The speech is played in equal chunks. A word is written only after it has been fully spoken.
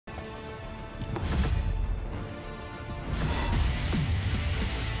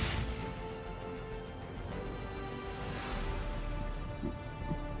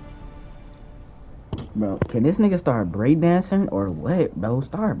Bro, can this nigga start breakdancing or what, bro?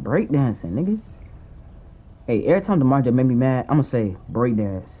 Start breakdancing, nigga. Hey, every time DeMarja make me mad, I'ma say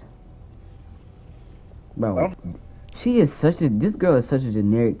breakdance. Bro, Oh, this girl is such a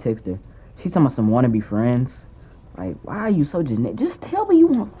generic texter. She's talking about some wanna be friends. Like, why are you so generic? Just tell me you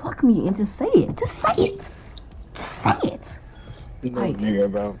want to fuck me and just say it. Just say it. Just say it. no Like,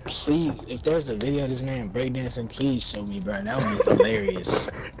 nigga, bro. Please, if there's a video of this man breakdancing, please show me, bro. That would be hilarious.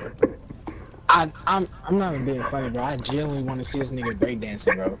 I'm not even being funny, bro. I genuinely want to see this nigga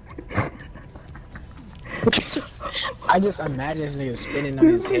breakdancing, bro. I just imagine this nigga spinning on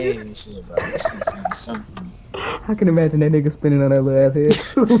his head and shit, bro. That shit sounds something. I can imagine that nigga spinning on that little ass head.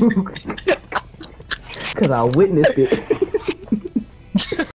 Cause I witnessed it.